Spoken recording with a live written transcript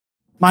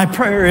My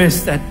prayer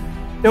is that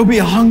there will be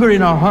a hunger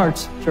in our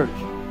hearts, church.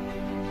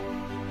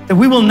 That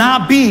we will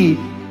not be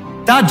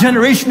that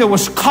generation that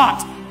was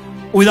caught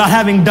without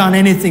having done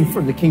anything for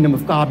the kingdom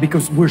of God,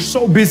 because we're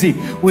so busy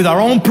with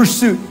our own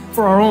pursuit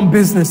for our own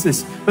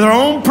businesses, with our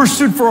own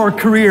pursuit for our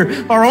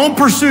career, our own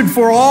pursuit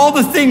for all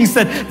the things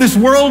that this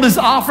world is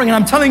offering. And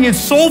I'm telling you,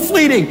 it's so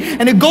fleeting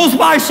and it goes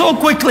by so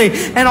quickly.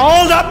 And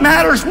all that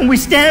matters when we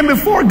stand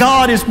before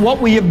God is what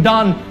we have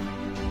done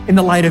in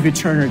the light of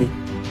eternity.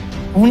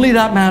 Only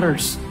that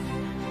matters.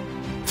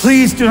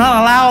 Please do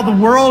not allow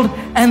the world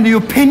and the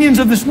opinions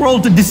of this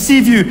world to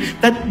deceive you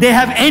that they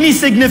have any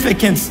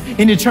significance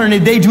in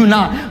eternity. They do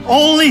not.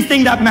 Only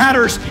thing that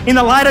matters in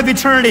the light of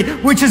eternity,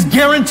 which is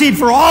guaranteed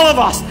for all of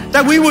us,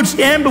 that we would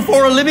stand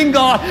before a living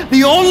God.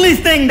 The only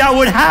thing that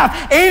would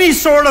have any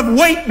sort of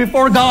weight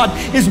before God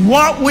is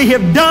what we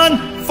have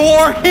done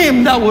for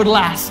Him that would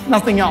last.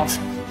 Nothing else.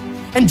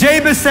 And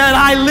Jabez said,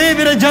 I live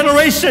in a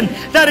generation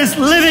that is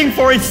living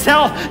for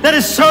itself, that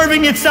is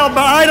serving itself,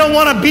 but I don't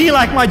want to be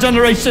like my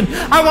generation.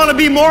 I want to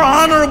be more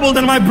honorable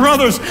than my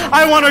brothers.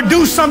 I want to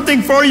do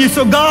something for you.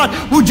 So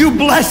God, would you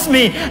bless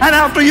me? And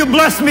after you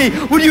bless me,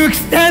 would you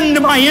extend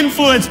my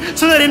influence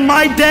so that in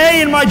my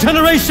day, in my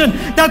generation,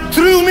 that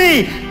through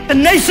me, the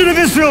nation of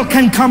Israel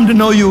can come to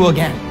know you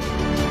again.